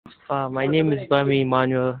My name is Bami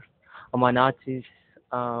Emmanuel. I'm an artist.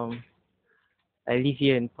 I live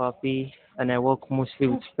here in Papi and I work mostly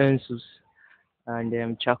with pencils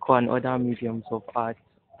and charcoal and other mediums of art.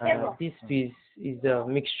 This piece is a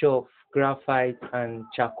mixture of graphite and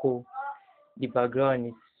charcoal. The background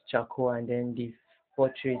is charcoal and then the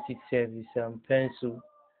portrait itself is pencil.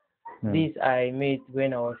 This I made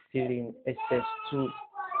when I was still in SS2.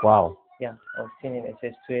 Wow. Yeah, I was still in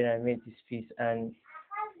SS2 and I made this piece. And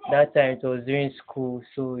that time it was during school,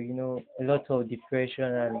 so a lot of depression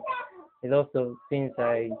and a lot of things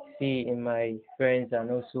I see in my friends and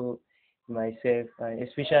also myself. And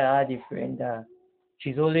especially I had a friend that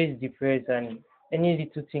she's always depressed and any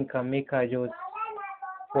little thing can make her just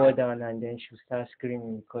fall down and then she'll start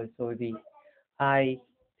screaming because of the high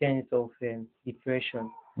sense of depression.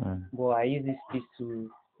 But I use this piece to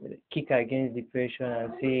kick against depression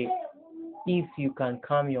and say if you can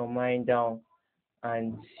calm your mind down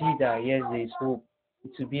and see that yes there is hope,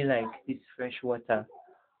 it will be like this fresh water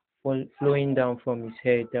flowing down from his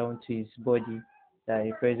head down to his body that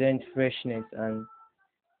represents freshness and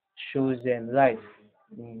shows them life.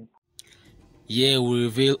 Yeah, we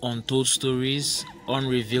reveal untold stories,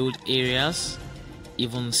 unrevealed areas,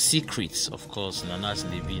 even secrets, of course. Nanas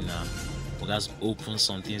Nebina, we guys open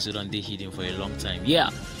some things so don't they hidden for a long time.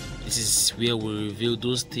 Yeah, this is where we reveal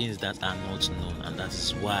those things that are not known, and that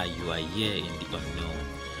is why you are here in the unknown.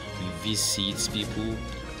 We visit people,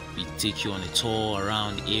 we take you on a tour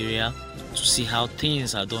around the area to see how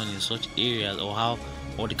things are done in such areas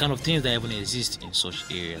or the kind of things that even exist in such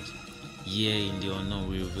areas. Here in the unknown,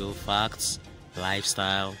 we reveal facts,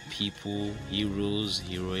 lifestyle, people, heroes,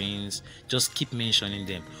 heroines. Just keep mentioning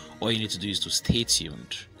them. All you need to do is to stay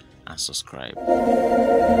tuned and subscribe.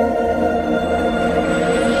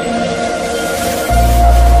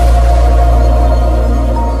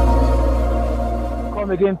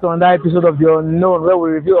 Come again to another episode of The Unknown, where we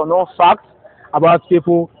reveal unknown facts about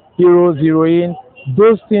people, heroes, heroines,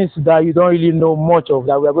 those things that you don't really know much of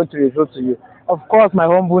that we are going to reveal to you. Of course, my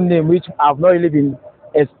humble name, which I've not really been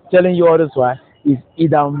telling you all this while, is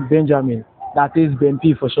Idam Benjamin. That is Ben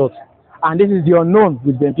P for short. And this is The Unknown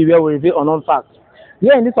with Ben P, where we reveal unknown facts.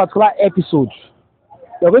 Here in this particular episode,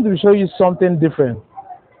 we're going to be showing you something different.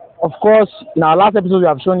 Of course, in our last episode, we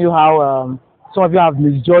have shown you how some of you have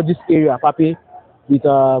misjudged this area, Papi, with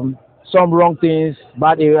some wrong things,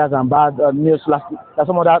 bad areas and bad news. That's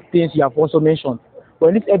some other things you have also mentioned. But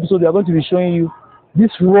in this episode, we are going to be showing you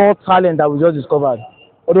this raw talent that we just discovered.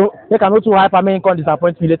 Although they cannot too hype, I can't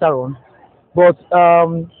disappoint me later on. But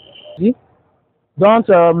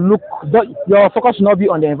your focus should not be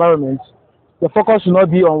on the environment. Your focus should not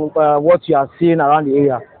be on what you are seeing around the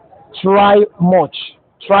area. Try much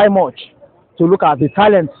to look at the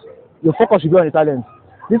talent. Your focus should be on the talent.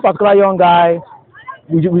 This particular young guy,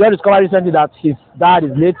 we just discovered recently that his dad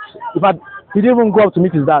is late. In fact, he didn't even go up to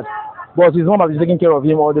meet his dad, but his mom has been taking care of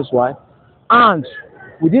him all this while. And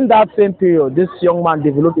within that same period, this young man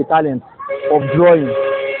developed a talent of drawing.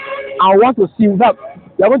 I want to see that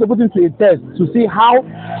we are going to put him to a test to see how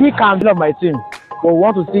he can build up my team. But we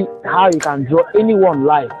want to see how he can draw anyone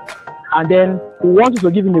live. And then we want you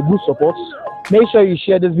to give him a good support. Make sure you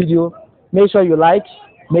share this video. Make sure you like.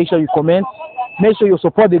 Make sure you comment. Make sure you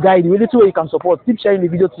support the guy. The little way you can support. Keep sharing the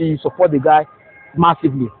video till you support the guy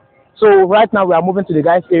massively. So right now we are moving to the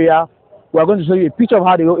guy's area. We are going to show you a picture of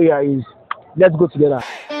how the whole area is. Let's go together.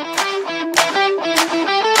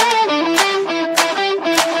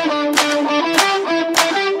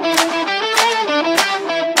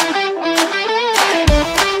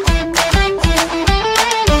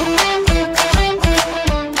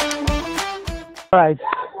 All right,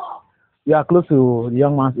 we are close to the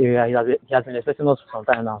young man's area. He has been expecting us for some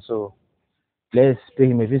time now, so let's pay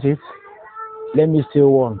him a visit. Let me still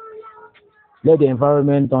warn. Let the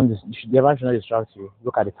environment the environment should not distract you.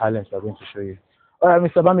 Look at the talents we are going to show you. All right,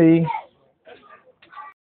 Mr. Bami.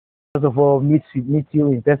 First of all, meet you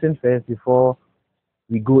in person first before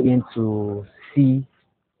we go into see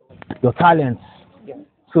your talents. Yeah.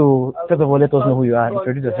 So first of all, let us know who you are.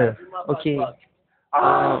 Introduce yourself. Okay.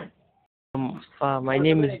 My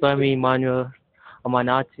name is Bami Emmanuel. I'm an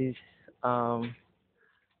artist. I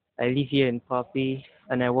live here in Papi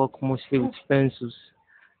and I work mostly with pencils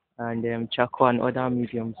and charcoal and other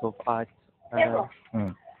mediums of art.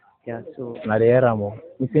 Yeah, so Now the era more.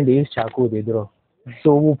 We think they use charcoal, they draw.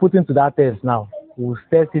 So we'll put him to that test now. We'll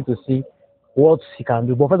test him to see what he can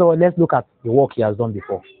do. But first of all, let's look at the work he has done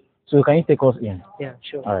before. So can you take us in? yeah,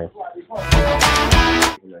 sure. All right.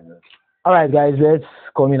 All right, guys, let's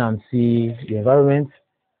come in and see the environment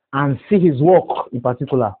and see his work in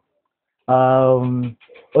particular.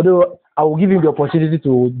 Although I will give him the opportunity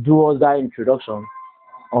to do us that introduction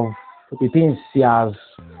of the things he has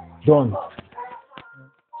done.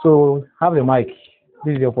 So have the mic.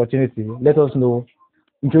 This is the opportunity. Let us know.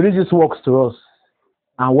 Introduce these works to us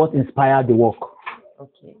and what inspired the work.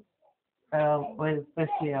 Okay. Well,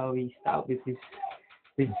 firstly, I will start with this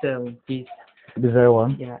piece. This very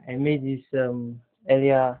one. Yeah, I made this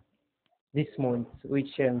earlier this month, which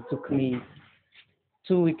took me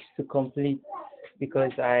 2 weeks to complete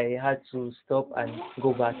because I had to stop and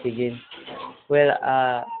go back again. Well,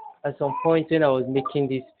 at some point when I was making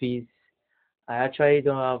this piece, I actually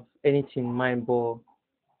don't have anything in mind, but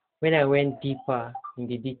when I went deeper in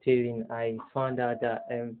the detailing, I found out that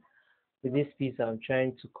with this piece, I'm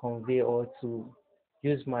trying to convey or to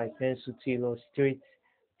use my pencil to illustrate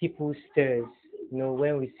people's stares. You know,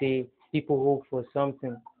 when we say people hope for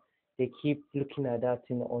something, they keep looking at that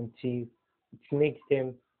thing until it makes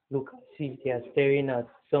them look as if they are staring at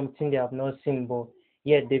something they have not seen, but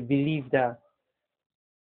yet they believe that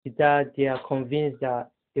they are convinced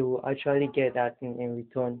that they will actually get that thing in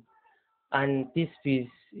return. And this piece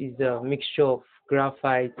is a mixture of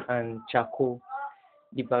graphite and charcoal.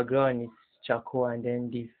 The background is charcoal, and then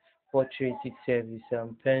the portrait itself is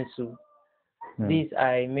pencil. This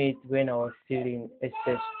I made when I was still in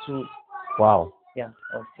SS2. Wow. Yeah,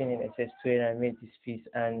 I was still in SS2 and I made this piece.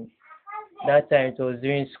 And that time it was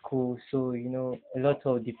during school, so a lot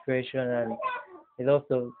of depression and a lot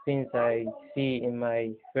of things I see in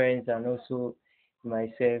my friends and also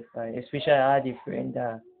myself. And especially I had a friend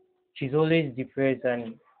that she's always depressed,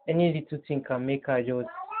 and any little thing can make her just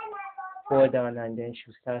fall down and then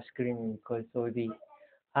she'll start screaming because of the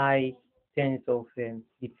high sense of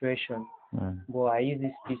depression. But I use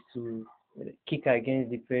this piece to kick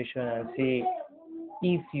against depression and say,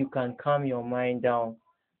 if you can calm your mind down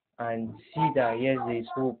and see that yes, there is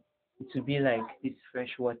hope, it will be like this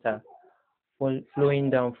fresh water flowing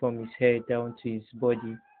down from his head down to his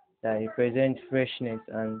body that represents freshness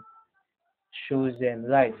and shows them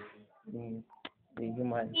life in the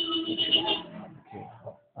human nature.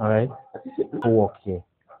 All right. Work here.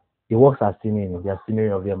 The works are seen there are so many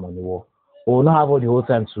of them on the wall. We will not have all the whole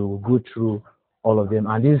time to go through all of them.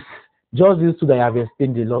 And just these two that I have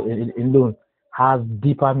explained alone has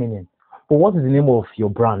deeper meaning. But what is the name of your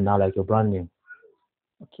brand now, like your brand name?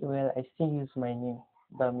 Okay, well, I still use my name,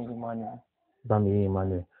 Bami Emmanuel. Bami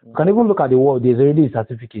Emmanuel. You can even look at the wall. There's already a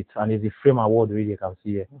certificate and there's a frame award already you can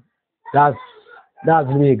see here. That's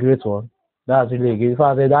really a great one. That's really a great. In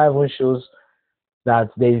fact, that even shows that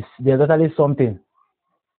there's actually something.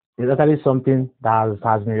 There's actually something that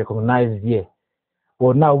has been recognized here.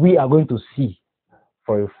 But now we are going to see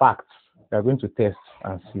for a fact. We are going to test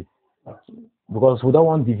and see. Because we don't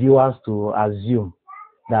want the viewers to assume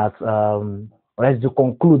that, or else to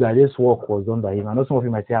conclude that this work was done by him. I know some of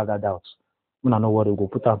you might have that doubt. We don't know what we go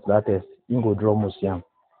put out to that test. You go draw museum.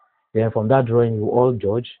 Then from that drawing, you all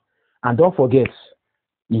judge. And don't forget,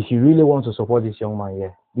 if you really want to support this young man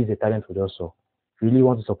here, this is a talent we just saw. If you really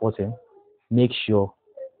want to support him, make sure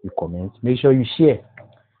you comment, make sure you share.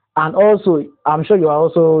 And also, I'm sure you are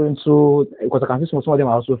also into, because I can see some of them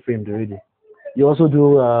are also framed already. You also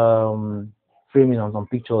do framing on some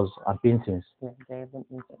pictures and paintings. Yeah, they haven't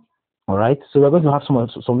been. All right, so we're going to have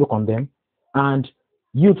some look on them. And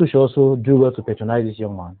you too should also do well to patronize this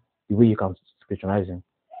young man the way you can patronize him.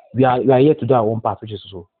 We are here to do our own part, which is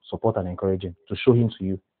to support and encourage him, to show him to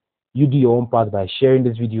you. You do your own part by sharing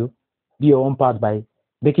this video. Do your own part by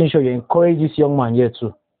making sure you encourage this young man here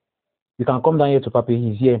too. You can come down here to Papi.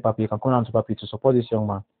 He's here in Papi. You can come down to Papi to support this young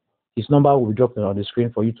man. His number will be dropped on the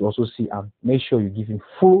screen for you to also see, and make sure you give him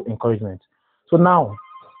full encouragement. So now,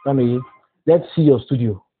 let's see your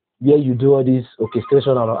studio where you do all this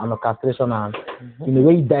orchestration and orchestration and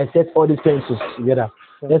where you dissect all these pencils together.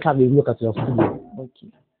 Let's have a look at your studio.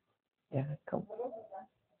 Okay. Yeah, come.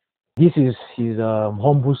 This is his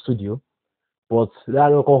humble studio, but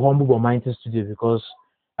that I call humble but mighty studio because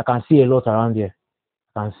I can see a lot around here.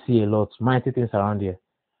 I can see a lot, mighty things around here.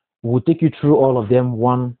 We'll take you through all of them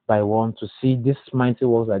one by one to see this mighty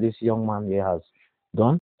works that this young man here has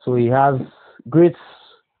done. So he has great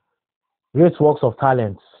works of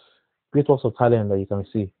talent that you can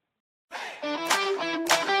see.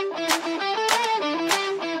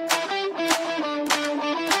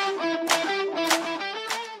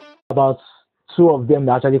 About two of them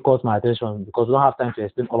that actually caught my attention because we don't have time to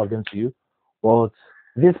explain all of them to you. But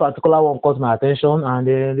this particular one caught my attention, and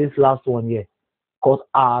then this last one here caught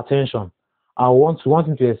our attention. I want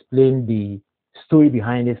him to explain the story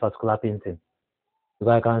behind this particular painting.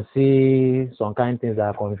 Because I can see some kind of things that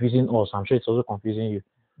are confusing us. I'm sure it's also confusing you.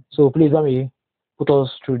 So please let me put us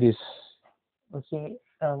through this. Okay.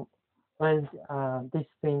 Well, this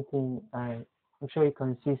painting, I'm sure you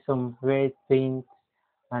can see some red paint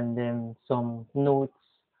and then some notes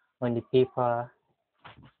on the paper,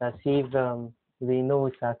 as if the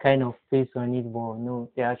notes are kind of placed on it, but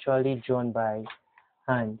no, they're actually drawn by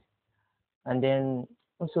hand. And then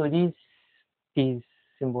also this piece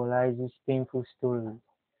symbolizes painful stories.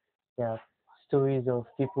 Yeah, stories of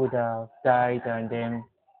people that have died and then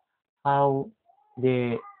how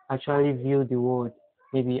they actually view the world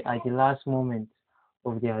maybe at the last moment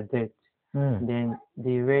of their death. Hmm. Then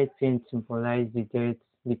the red paint symbolizes the death,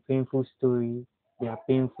 the painful story, their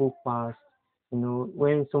painful past. You know,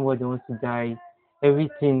 when somebody wants to die,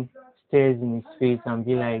 everything stares in his face and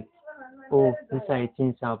be like, oh, these are the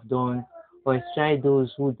things I've done. Or especially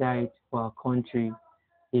those who died for our country.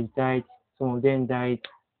 They've died, some of them died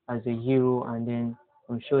as a hero, and then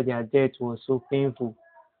I'm sure their death was so painful.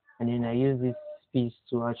 And then I use this piece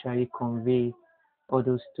to actually convey all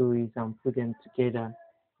those stories and put them together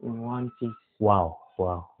in one piece. Wow,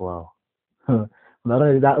 wow, wow.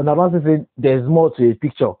 That say there's more to a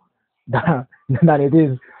picture than, than it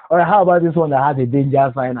is. All right, how about this one that has a danger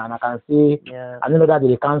sign and I can say, Yeah. I don't know that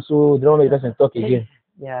they cancel, they don't know the person talk again.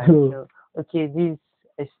 Yeah, so okay, this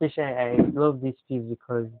especially I love this piece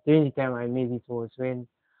because during the time I made it was when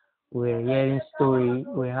we're hearing story,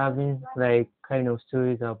 we're having like kind of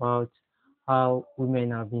stories about how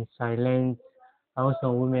women have been silenced, how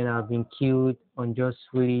some women have been killed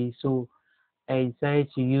unjustly. So I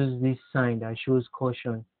decided to use this sign that shows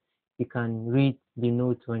caution. You can read the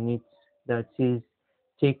note on it that says,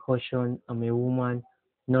 take caution, I'm a woman,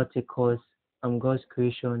 not a cause. I'm God's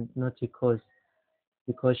creation, not a cause.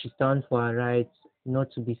 Because she stands for her rights,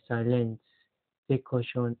 not to be silenced. Take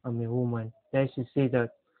caution, I'm a woman. That is to say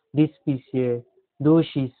that this piece here, though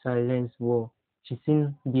she's silenced, well, she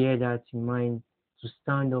still bear that in mind to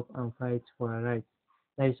stand up and fight for her rights.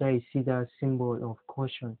 That is why you see that symbol of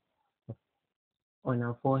caution on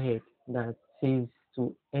her forehead that says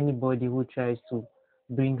to anybody who tries to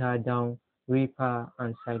bring her down, rape her,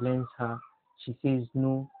 and silence her, she says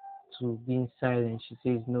no to being silent. She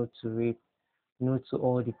says no to rape, no to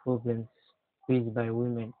all the problems faced by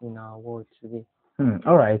women in our world today.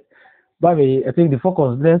 All right. Bobby, I think the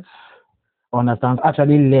focus, let's understand,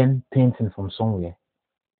 actually learn painting from somewhere.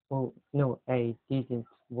 Oh, no, I didn't.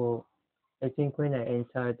 Well, I think when I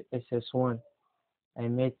entered SS1, I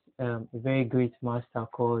met a very great master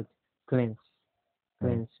called Clems.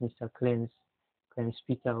 Mr. Clems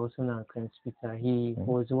Peter, also known as Clems Peter. He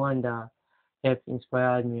was one that helped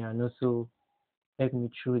inspired me and also helped me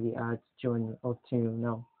through the art journey up to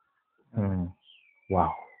now.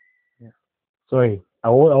 Wow. Yeah. Sorry, I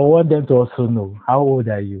want them to also know how old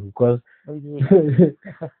are you because Oh, yeah.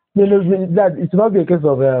 that it should not be a case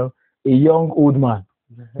of a young old man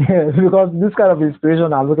because this kind of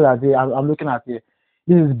inspiration I'm looking at it, I'm looking at it.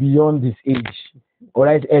 This is beyond his age, all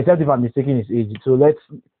right? Except if I'm mistaken his age. So let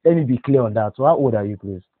me be clear on that. So how old are you,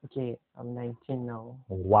 please? Okay, I'm 19 now.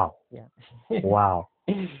 Wow. Yeah. Wow.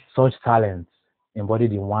 Such talent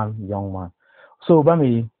embodied in one young man. So,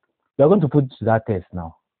 Bami, we're going to put to that test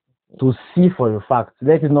now to see for a fact.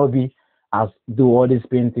 Let it not be as do all these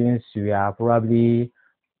paintings. We are probably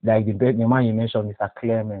like the man you mentioned, Mr.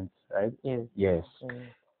 Clement, right? Yes. Yes.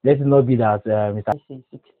 Let it not be that Mr.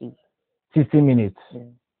 60. 60 minutes. Yeah.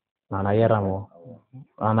 And Ayaramo.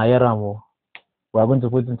 We are going to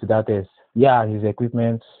put into that test. Yeah, his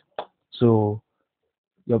equipment. So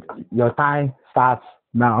your time starts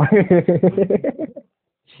now.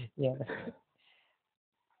 Yeah.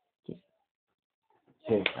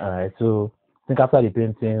 Okay. All right. So I think after the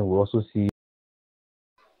painting, we'll also see.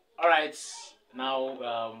 All right.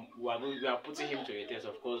 Now we are putting him to a test.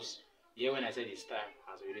 Of course, here when I said his time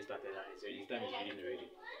has already started, and I said his time is reading already.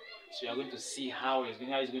 So you are going to see how he's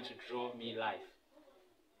going to draw me live.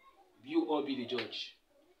 You all be the judge.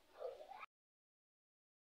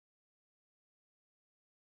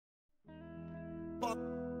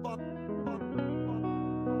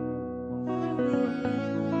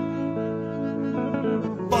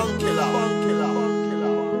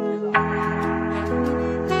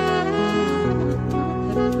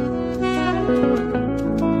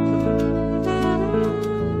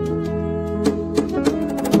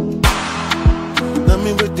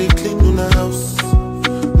 Me with they clean in the house.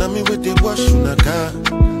 Now me with they wash in the car.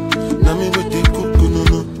 Now me with they cook no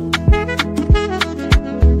no.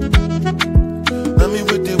 Now me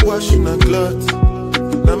with they wash in the cloth.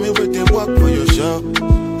 Now me with they walk for your shop.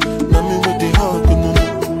 Now me with they hug no no.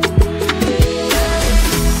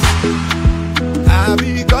 I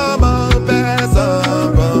become a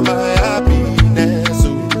person for my happiness. So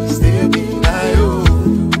still be I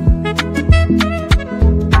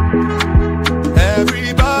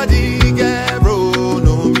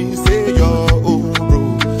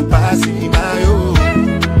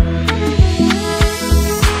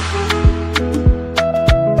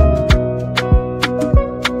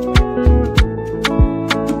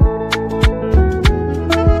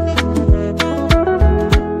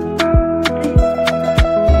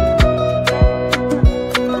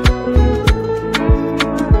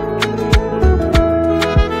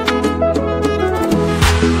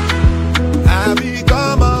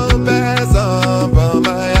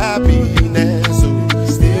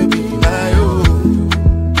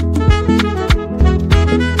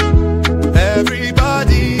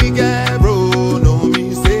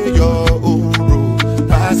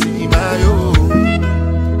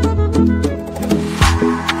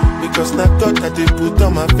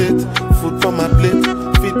on my feet, food on my plate,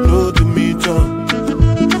 fit no to me, John.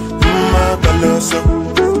 My baloso.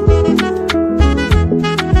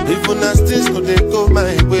 Even as things go, they go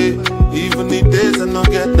my way. Even the days I don't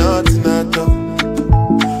get nothing at all.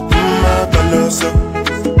 My baloso.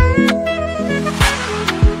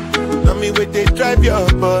 Now me wait they drive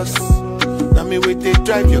your bus. Now me wait they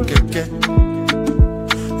drive your keke.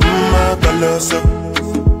 My baloso.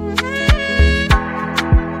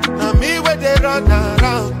 Now me wait they run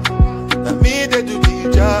around. Now me they do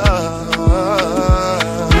the job.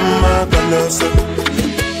 My baloso.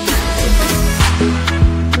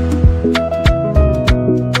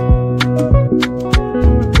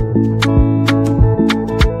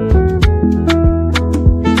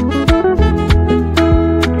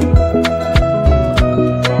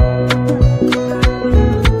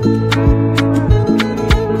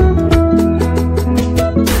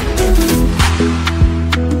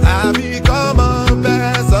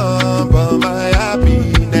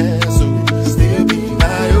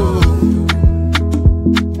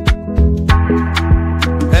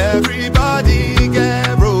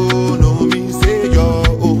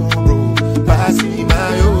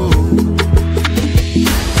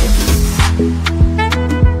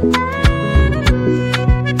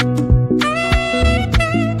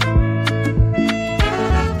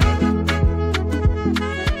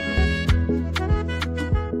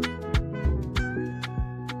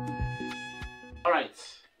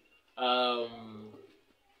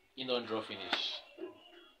 He don't draw finish.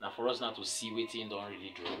 Now for us now to see waiting don't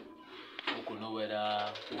really draw. We could know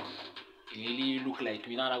whether he really look like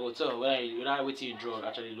me. Now I go tell whether waiting draw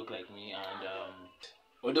actually look like me. And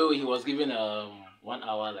although he was given 1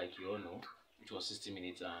 hour like you all know, which was 60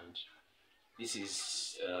 minutes, and this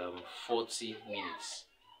is 40 minutes,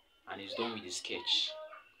 and he's done with the sketch.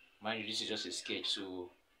 Mind you, this is just a sketch,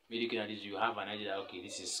 so maybe looking at this, you have an idea that okay,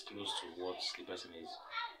 this is close to what the person is.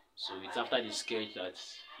 So it's after the sketch that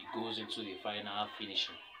he goes into the final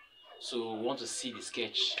finishing. So we want to see the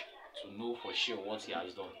sketch to know for sure what he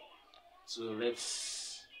has done. So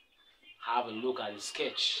let's have a look at the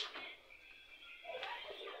sketch.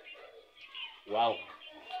 Wow.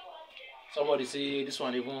 Somebody say this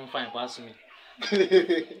one even fine past me.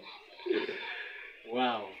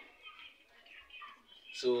 Wow.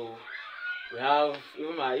 So we have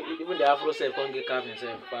even the Afro self can't get carving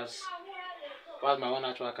self past my one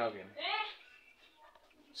natural carving.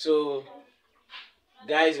 So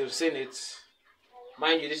guys, you've seen it.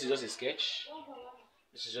 Mind you, this is just a sketch.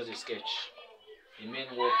 This is just a sketch. The main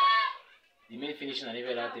work, the main finishing and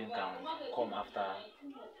every other thing can come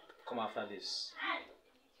after this.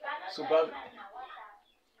 So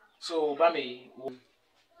Bami,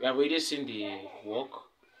 we have already seen the work.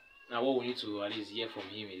 Now what we need to at least hear from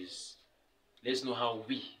him is let's know how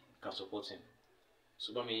we can support him.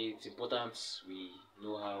 So Bami, it's important we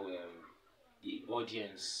know how the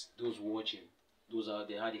audience, those watching, those out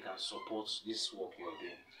there, how they can support this work you are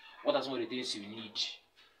doing. What are some of the things you need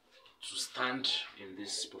to stand in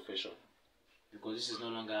this profession? Because this is no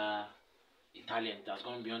longer a talent that's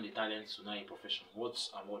gone beyond the talent to now a profession. What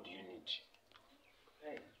do you need?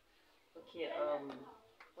 Right. Okay.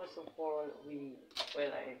 First of all,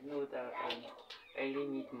 I know that I really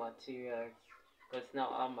need materials, because now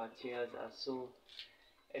our materials are so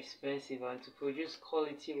expensive, and to produce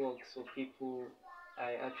quality work, so people,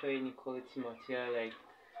 I actually need quality material like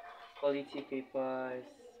quality papers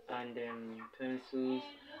and pencils,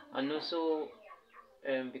 and also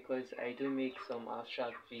because I do make some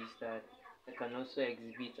abstract pieces that I can also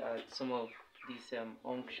exhibit at some of these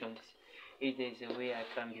auctions. If there's a way I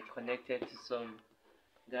can be connected to some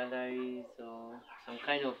galleries or some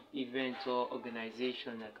kind of event or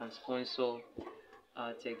organization that can sponsor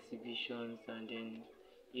art exhibitions, and then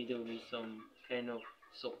there will be some kind of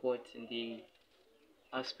support in the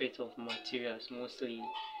aspect of materials, mostly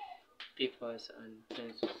papers and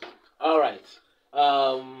pencils. All right.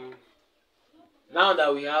 Now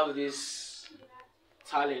that we have this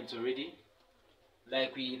talent already,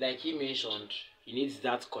 like he mentioned, he needs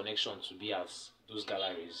that connection to be at those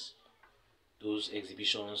galleries, those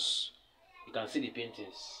exhibitions. You can see the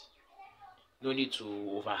paintings. No need to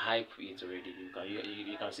overhype it already.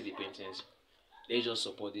 You can see the paintings. Let's just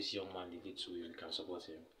support this young man. They did too. You can support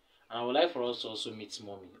him. And I would like for us to also meet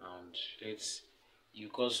mommy, and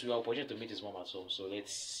because we are opportunity to meet his mom at home, so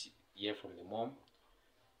let's hear from the mom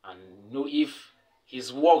and know if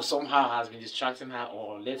his work somehow has been distracting her,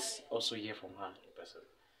 or let's also hear from her in person.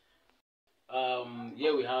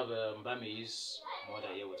 Here we have Bami's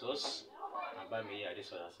mother here with us, and Bami here at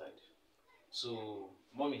this other side. So,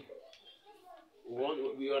 mommy,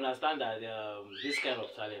 we understand that this kind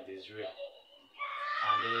of talent is rare,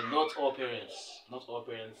 And not all parents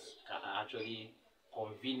are actually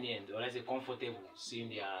convenient or let's say comfortable seeing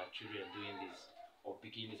their children doing this or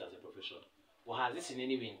picking this as a profession. But has this in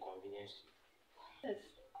any way inconvenienced you? Yes,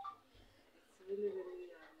 it's really, really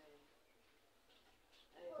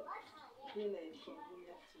been a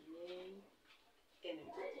convenience to me in a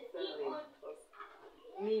different way. Because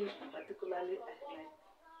me, particularly, I like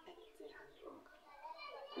anything hand work.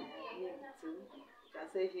 Him too. You can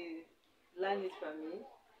say he learned it from me,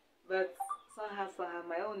 but somehow,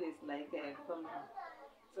 my own is like from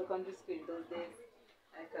secondary school in those days.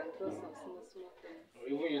 I can draw some small things.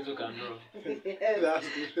 Even you two can draw. Yes. That's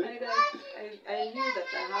good. I knew that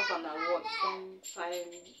I have an award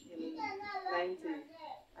sometime in 90.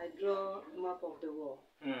 I draw map of the world.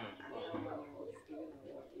 And I was given an award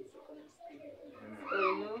in secondary school. So,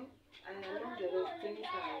 I learned the rest things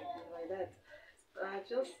like that. I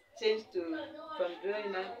just changed to from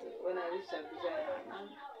drawing out when I reached Abuja.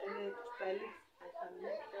 And any stylist, I can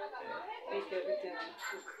make everything and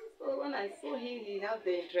cook. So when I saw him, he had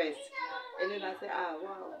the interest. And then I said,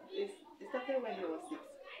 wow. It started when he was 6.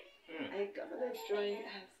 I started drawing.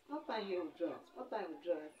 Small time he would draw. Small time he would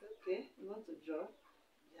draw. I said, okay, you want to draw?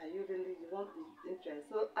 Yeah, you want the interest.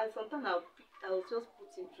 So sometimes I will just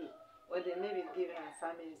put him through. When they maybe give an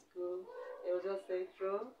assignment in school, they will just say,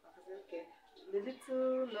 draw. I said, okay. The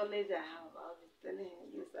little knowledge I have, I'll be telling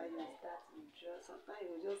him, this how you start to draw. Sometimes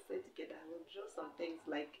we'll just stay together, we'll draw some things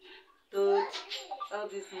like touch, all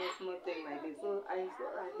these small things like this. So I saw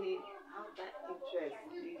that he had that interest.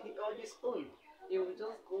 He on his own. He will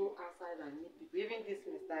just go outside and meet people. Even this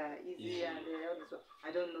Mr. Easy and all this one,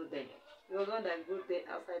 I don't know them. He was one that go there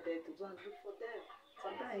outside there to go and look for them.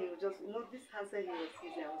 Sometimes he will just, this handset he was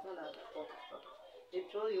using, I was not at the top.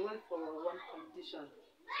 He went for one competition.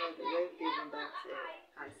 So they were given that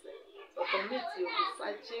handset. So for me, you'll be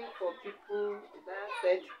searching for people with that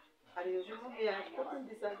handset, and you'll be, Mommy, I've gotten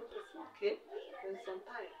this, I've gotten this. Okay. Then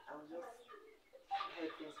sometimes I'll just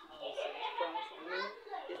help in small things.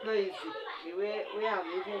 It's not easy. The way I'm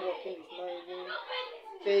even working is not even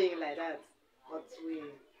paying like that. But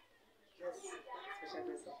we just special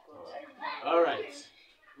grace of God. Alright.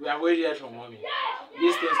 We are waiting here from mommy.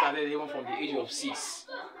 This thing started even from the age of 6.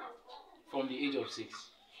 From the age of 6.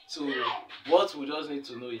 So what we just need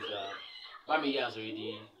to know is that Bami has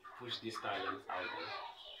already pushed this talent out there.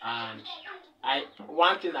 And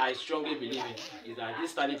one thing I strongly believe in is that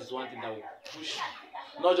this talent is one thing that will push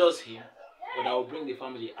not just him, but that will bring the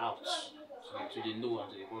family out to the know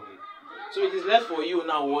and to the public. So it is left for you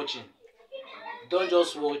now watching. Don't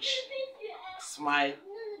just watch, smile,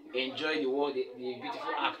 enjoy the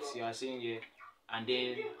beautiful acts you are seeing here, and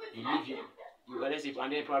then you leave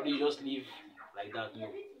and then probably you just leave like that. No.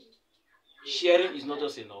 Sharing is not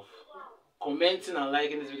just enough. Commenting and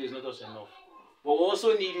liking this video is not just enough. But we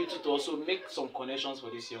also need you to also make some connections for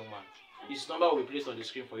this young man. His number will be placed on the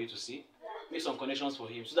screen for you to see. Make some connections for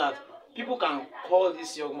him so that people can call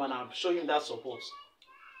this young man and show him that support.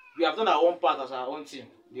 We have done our own part as our own team.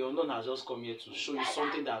 The unknown has just come here to show you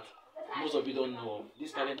something that most of you don't know of.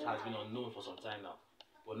 This talent has been unknown for some time now,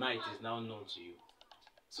 but now it is now known to you.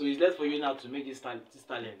 So it's left for you now to make this talent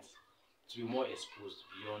to be more exposed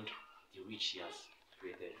beyond the which he has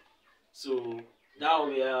created. So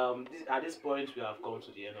now at this point we have come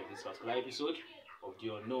to the end of this particular episode of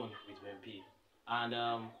The Unknown with MP.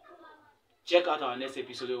 And check out our next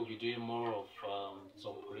episode. We'll be doing more of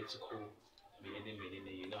some political meaning,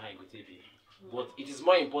 you know how it could be. But it is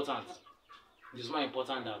more important. It is more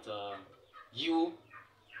important that you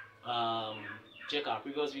check our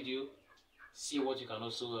previous video, see what you can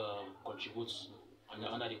also contribute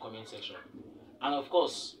under the comment section, and of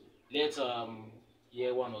course, let's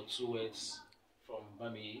hear 1 or 2 words from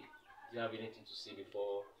Bami. Do you have anything to say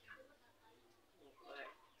before?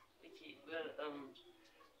 Okay, well,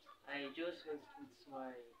 I just want to put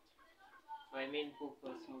my main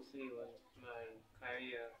focus mostly on my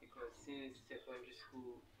career, because since secondary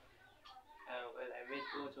school, well, I met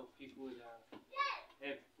a lot of people that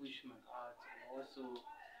helped push my art, and also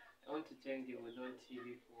I want to thank the Unknown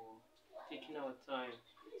TV for taking our time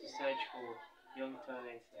to search for young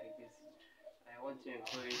talents like this. I want to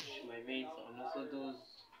encourage my mates and also those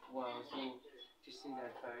who are also choosing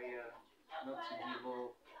their career not to give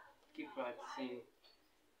up, keep practicing,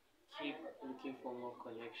 keep looking for more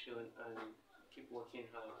connection, and keep working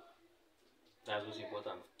hard. That's what's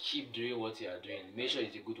important. Keep doing what you are doing. Make sure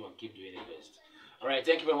it's a good one. Keep doing it best. Alright,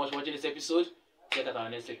 thank you very much for watching this episode. Check out our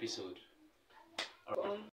next episode.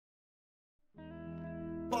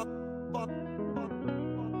 Alright.